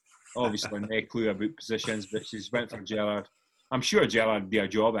Katie. Obviously, no clue about positions, but she's went for Gerrard. I'm sure Gerrard would be a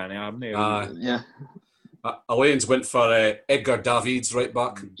job, haven't he? Yeah. Elaine's went for Edgar Davids right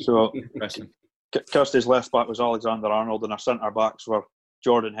back. So Kirsty's left back was Alexander Arnold, and our centre backs were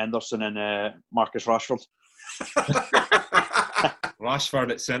Jordan Henderson and Marcus Rashford.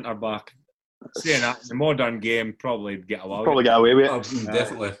 Rashford at centre back. Saying that, in the modern game, probably get away with it.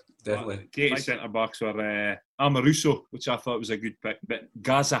 Definitely. Katie's centre backs were Amaruso, which I thought was a good pick, but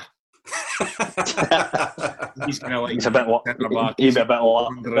Gaza. He's kind of like he's a bit lax. He's a bit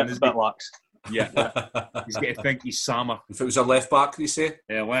lax. Yeah, he's got to think he's Sammer. If it was a left back, you say?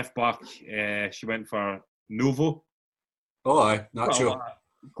 Left back, she went for Novo. Oh, aye, not sure.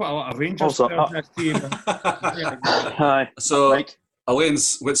 Quite a lot of Rangers in this team. Aye. So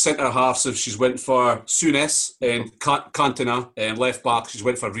Elaine's went centre half, so she's went for Souness and Cantona, and left back she's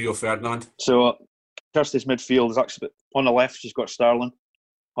went for Rio Ferdinand. So Kirsty's midfield is actually on the left. She's got Sterling.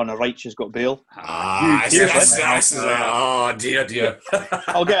 On the right, she's got Bale. Oh dear.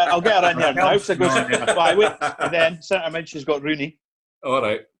 I'll get her in here now. So and then centre mid, she's got Rooney. All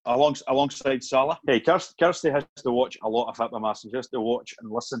right. Alongside Salah. Hey, Kirsty has to watch a lot of football, Mass. She has to watch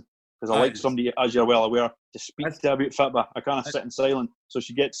and listen because I like somebody, as you're well aware, to speak to about football. I can't sit in silence, so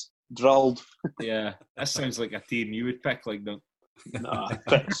she gets drilled. Yeah, that sounds like a team you would pick, like that. Nah,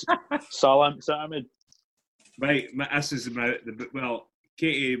 Salah centre mid. Right, this is about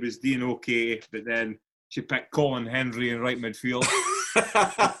Katie was doing okay, but then she picked Colin Hendry in right midfield.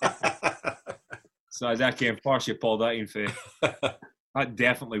 So as that came first, she pulled that in for. That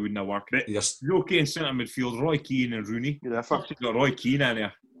definitely wouldn't have worked. Yes. Okay in centre midfield, Roy Keane and Rooney. Yeah, she's got Roy Keane in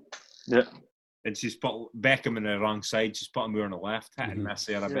here. Yeah. And she's put Beckham on the wrong side. She's put him on the left. Hit and miss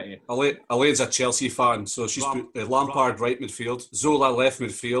there a bit. Elaine's a Chelsea fan, so she's put Lampard right midfield, Zola left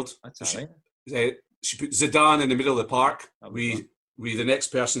midfield. That's all right. She put Zidane in the middle of the park. The next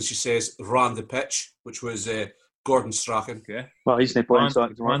person she says ran the pitch, which was Gordon Strachan. Okay. Well, he's not playing.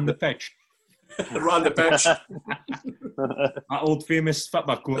 Ran the pitch. Ran the pitch. That old famous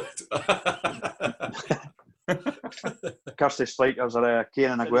football quote. Kirsty strikers are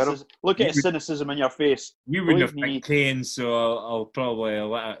Kane and Aguero. Look at the cynicism in your face. You wouldn't have picked Kane, so I'll probably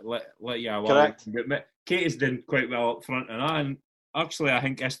let you away. Correct. But Katie's done quite well up front, and actually I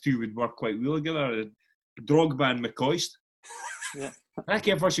think S two would work quite well together. Drogba and McCoist. Yeah. I can't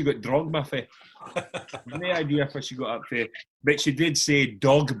remember she got Drogba for. No idea if she got up for. But she did say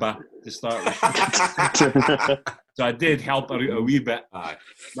Dogba to start with. So I did help her out a wee bit. Aye.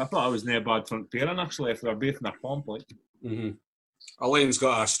 But I thought I was near bad front pairing actually if they were both in their form like. Mm-hmm. Elaine's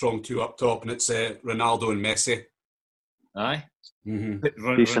got a strong two up top, and it's Ronaldo and Messi. Aye. Mm-hmm.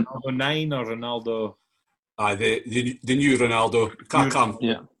 Ronaldo 9 or Ronaldo? Aye, the new Ronaldo. Can't come.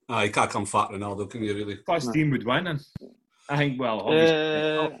 Yeah. Aye, can't come fat Ronaldo, can you really? First team would win. I think,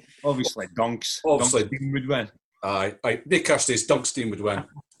 obviously Dunk's team would win. Aye. Nick Kirsty's Dunk's team would win.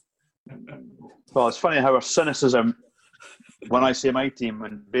 Well, it's funny how our cynicism, when I say my team,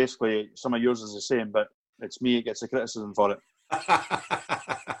 and basically some of yours is the same, but it's me that gets the criticism for it.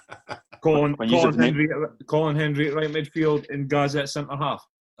 Colin Hendry at right midfield and Gaza at centre half.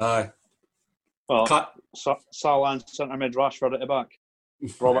 Aye. Well, Salah centre mid, Rashford at the back.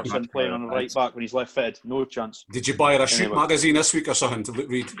 Robertson playing on the right back when he's left footed. No chance. Did you buy her a Shoot Anyway. magazine this week or something to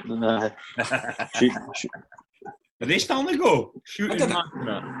read? Shoot. Are they still on the go? Shooting I don't match know. and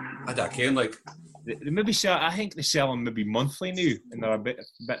that? I don't care, like. They maybe sell. I think they sell them maybe monthly now, and they're a bit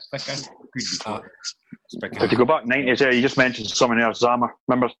thicker. Could be. If you go back 90s, you just mentioned someone else, Zammer.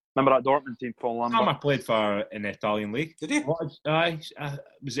 Remember that Dortmund team, Paul Lambert? Hammer played for in the Italian league. Did he? Was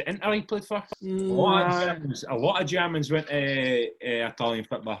it Inter he played for? A lot of Germans went to Italian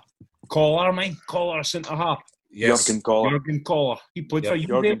football. Collar centre half. Yes. Jurgen Collar. He played for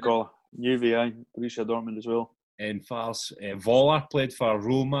Jurgen Juve. Collar. Juve, Borussia Dortmund as well. And Fars Voller played for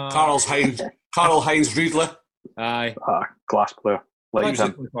Roma. Karl Heinz Riedle. Aye. Class player. Like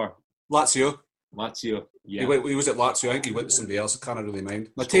him. For Lazio. Yeah. He was at Lazio. I think he went to somebody else. I can't really mind.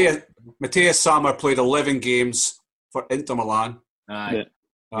 Matthias Sammer played 11 games for Inter Milan. Aye.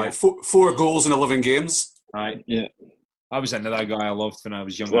 Yeah. Four goals in 11 games. Aye. Yeah. That was another guy I loved when I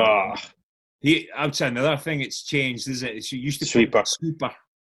was younger. I would say another thing it's changed, is it? It's, you used to Sweeper. Sweeper.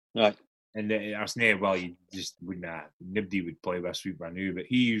 Right. And there's you just wouldn't. Nobody would play with a sweeper now. But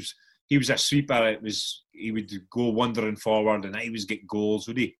he was a sweeper. He would go wandering forward, and he was get goals,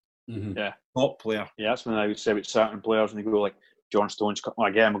 would he? Mm-hmm. Yeah. Top player. Yeah, that's when I would say with certain players, and they go like John Stones.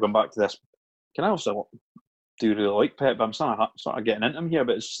 Again, we're going back to this. Can I also do really like Pep? But I'm sort of getting into him here.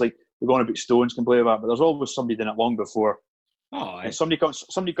 But it's just like we're going about Stones can play with that. But there's always somebody done it long before. Oh, And somebody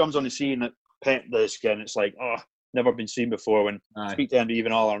comes on the scene that Pep does again. It's like, never been seen before. When I speak to Andy,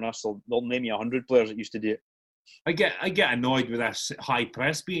 even all or us, they'll name you 100 players that used to do it. I get annoyed with this high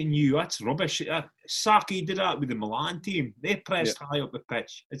press being new. That's rubbish. Saki did that with the Milan team. They pressed high up the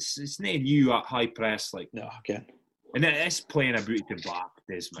pitch. It's not new at high press, like. No, again. And it's playing about the back.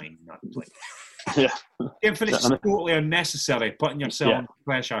 There's mine, not like. Yeah. It's totally unnecessary, putting yourself under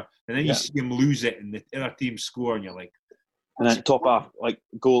pressure, and then you see them lose it, and the other team score, and you're like. And then top off, like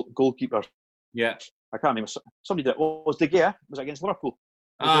goalkeepers. Yeah. I can't remember. Somebody did. Was De Gea? Was it against Liverpool?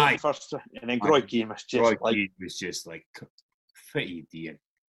 Aye. First, and then Groy Keane was just like fitty Dean.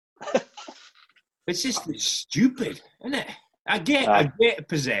 It's just stupid, isn't it? I get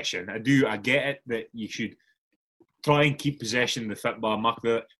possession. I do. I get it that you should try and keep possession of the football.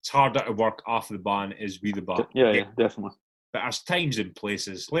 It's harder to work off the ball than it is with the ball. Yeah, definitely. But there's times and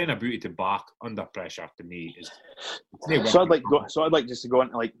places playing about it to back under pressure to me is. So I'd like just to go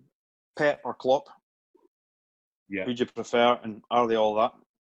into like Pep or Klopp. Yeah. Who do you prefer, and are they all that?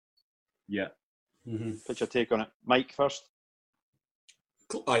 Yeah. Mm-hmm. Put your take on it, Mike first.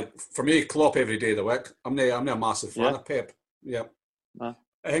 For me, Klopp every day of the week. I'm not a massive fan of Pep. Yeah. I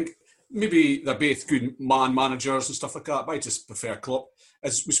think maybe they're both good managers and stuff like that, but I just prefer Klopp.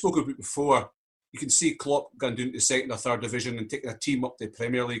 As we spoke about before, you can see Klopp going down to the second or third division and taking a team up to the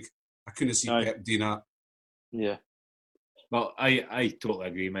Premier League. I couldn't see Pep doing that. Yeah. Well, I totally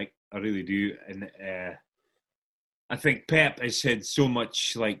agree, Mike. I really do. And I think Pep has had so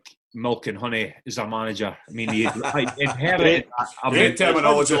much like milk and honey as a manager. I mean, he inherited great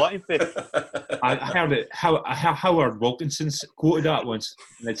terminology. I heard it. Howard Wilkinson quoted that once,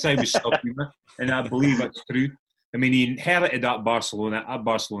 and it sounded subhuman, and I believe it's true. I mean, he inherited that Barcelona. That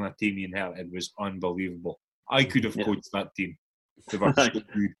Barcelona team he inherited was unbelievable. I could have coached that team. They were so good.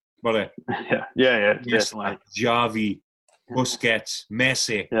 But, yeah, yes, definitely. Javi, Busquets,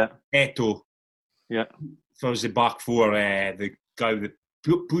 Messi, Eto'o. Yeah. If I was the back four, the guy with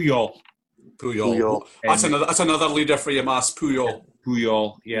Puyol. That's another leader for you, Mass.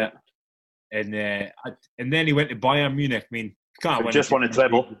 Puyol, yeah. And then he went to Bayern Munich. I mean, can't win. Just won a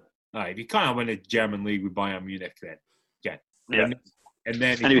treble. If you can't win a German league with Bayern Munich, then yeah. And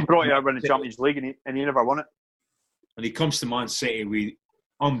then he was brought here to win the Champions League, and he never won it. And he comes to Man City with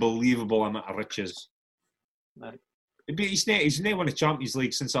unbelievable amount of riches. Right. He's never won a Champions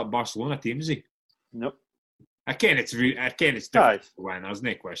League since that Barcelona team, is he? Nope. It's difficult to win. There's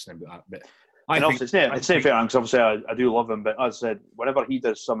no question about that. But I think it's not fair because obviously I do love him, but as I said, whenever he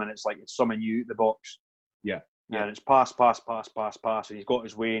does something, it's like it's something new at the box. Yeah. And it's pass, and he's got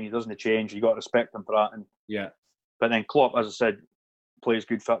his way, and he doesn't change. You got to respect him for that. And but then Klopp, as I said, plays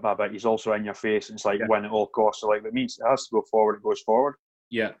good football, but he's also in your face, and it's like win at all costs. So like it means it has to go forward. It goes forward.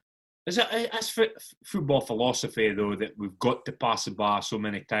 Yeah. Is it football philosophy though that we've got to pass the bar so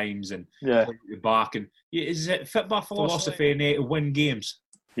many times and play the back, and is it football philosophy to win games?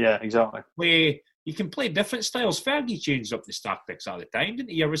 Yeah, exactly. You can play different styles. Fergie changed up the tactics all the time,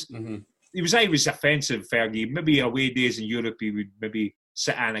 didn't he? He was always offensive, Fergie. Maybe away days in Europe he would maybe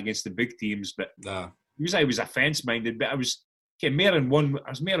sit in against the big teams, but he was always offence minded. But I was more than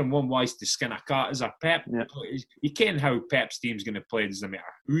one ways to skin a cat as a Pep. Yeah. You ken how Pep's team's going to play. It doesn't matter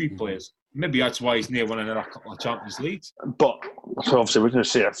who he plays. maybe that's why he's near winning another couple of Champions Leagues. But so obviously we're going to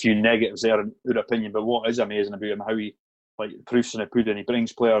say a few negatives there in our opinion. But what is amazing about him, how he proofs in the pudding. He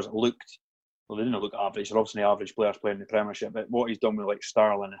brings players that looked. Well, they didn't look average. They're obviously average players playing in the Premiership. But what he's done with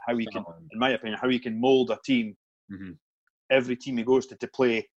Sterling and how he can, in my opinion, how he can mould a team. Mm-hmm. Every team he goes to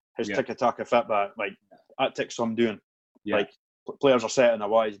play his tiki-taka football, that takes some doing. Yeah. Players are set in their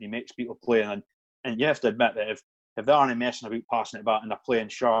ways and he makes people play. And you have to admit that if they aren't messing about passing it back and they're playing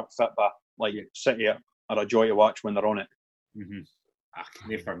sharp football, City are a joy to watch when they're on it. Mm-hmm.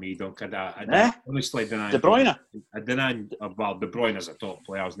 For me, don't honestly, De Bruyne. De Bruyne is a top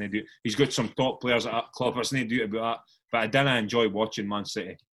player. He's got some top players at that club. There's no doubt about that. But I didn't enjoy watching Man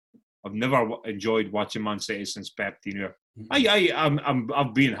City. I've never enjoyed watching Man City since Pep tenure.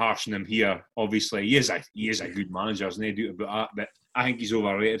 I'm being harsh on him here. Obviously, he is a good manager. There's no doubt about that. But I think he's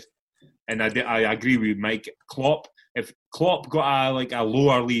overrated. And I agree with Mike. Klopp. If Klopp got a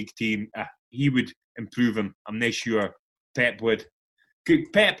lower league team, he would improve him. I'm not sure Pep would.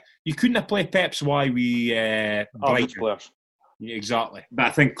 Pep, you couldn't have played Pep's why we players. Yeah, exactly. But I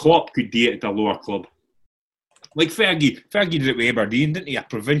think Klopp could do it at a lower club. Like Fergie did it with Aberdeen, didn't he? A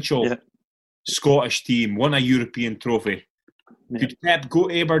provincial Scottish team, won a European trophy. Yeah. Could Pep go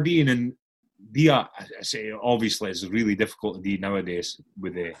to Aberdeen and do I say obviously it's really difficult to do nowadays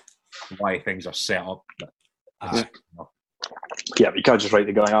with the why things are set up. But but you can't just write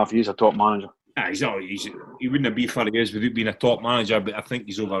the guy off. He's a top manager. He wouldn't be for he is without being a top manager, but I think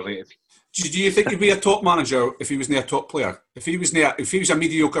he's overrated. Do you think he'd be a top manager if he was near a top player? If he was a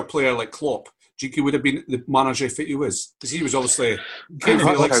mediocre player like Klopp, do you think he would have been the manager if he was? Because he was obviously kind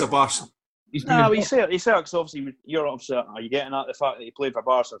of like Barca. No, he said because obviously you're upset. Are you getting at the fact that he played for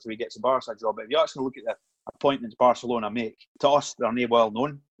Barca, so he gets a Barca job? But if you actually look at the appointments Barcelona make, to us they're not well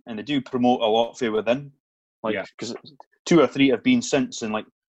known, and they do promote a lot from within. Because 2 or 3 have been since, and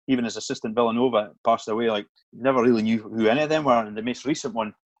even as assistant Villanova passed away, never really knew who any of them were, and the most recent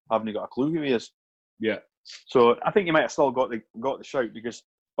one haven't got a clue who he is. Yeah. So I think he might have still got the shout because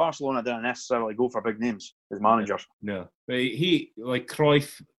Barcelona didn't necessarily go for big names as managers. No, but he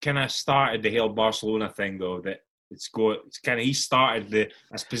Cruyff kind of started the whole Barcelona thing though. That he started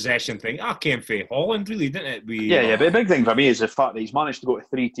this possession thing. Came from Holland, really, didn't it? But the big thing for me is the fact that he's managed to go to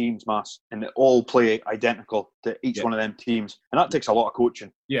 3 teams, Mass, and they all play identical to each one of them teams, and that takes a lot of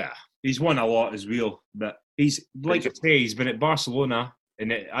coaching. Yeah, he's won a lot as well, but he's like I say, he's been at Barcelona,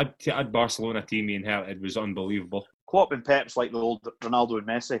 and that Barcelona team he inherited was unbelievable. Klopp and Pep's like the old Ronaldo and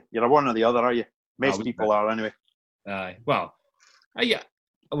Messi. You're one or the other, are you? Most people are anyway. I'm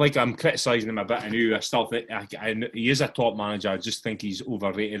criticising him a bit. I knew I still think he is a top manager. I just think he's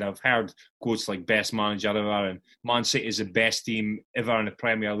overrated. I've heard quotes like best manager ever, and Man City is the best team ever in the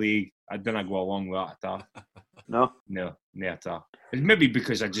Premier League. I didn't go along with that at all. No, not at all. It's maybe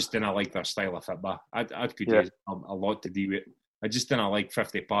because I just didn't like their style of football. I could use a lot to do with. I just didn't like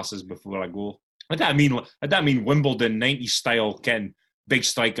 50 passes before I go. I didn't mean Wimbledon 90s style, Ken. Big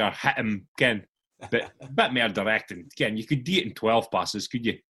striker, hit him, Ken. But a bit more directing. Ken, you could do it in 12 passes, could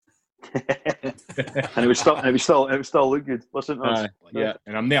you? And it would still look good. Listen to us. Yeah,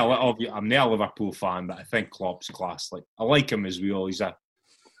 and I'm not a Liverpool fan, but I think Klopp's class. I like him as well. He's run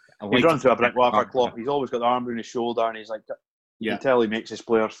through a brick wall for Klopp. He's always got the arm around his shoulder, and he's you can tell he makes his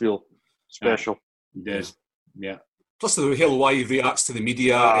players feel special. He does. Yeah. Plus the whole way he reacts to the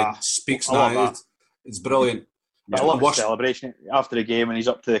media and speaks now, it's brilliant. I love the celebration after the game when he's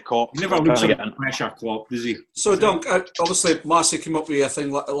up to the cop. He never looks under pressure, Klopp, does he? So, Dunk, obviously, Massey came up with a thing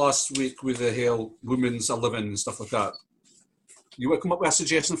last week with the whole women's 11 and stuff like that. You want to come up with a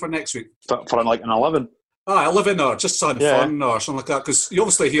suggestion for next week? For an 11? 11 or just something fun or something like that. Because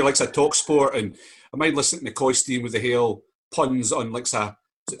obviously he likes a talk sport, and I mind listening to Coystein with the whole puns on biscuits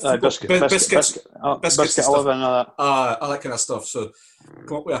 11 and all that. All that kind of stuff. So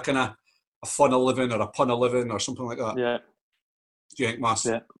come up with a kind of a fun 11 or a pun 11 or something like that. Yeah. Do you think, Mass?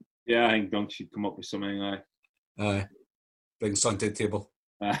 Yeah, I think Dunk should come up with something. Aye. Bring sun to the table.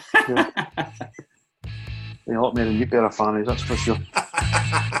 You're a lot more than you pair of fannies, that's for sure.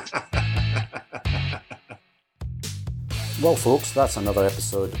 Well, folks, that's another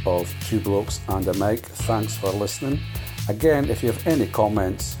episode of Two Blokes and a Mic. Thanks for listening. Again, if you have any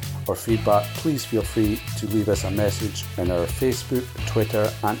comments or feedback, please feel free to leave us a message in our Facebook,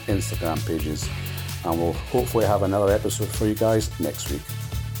 Twitter and Instagram pages, and we'll hopefully have another episode for you guys next week.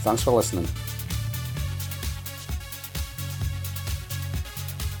 Thanks for listening.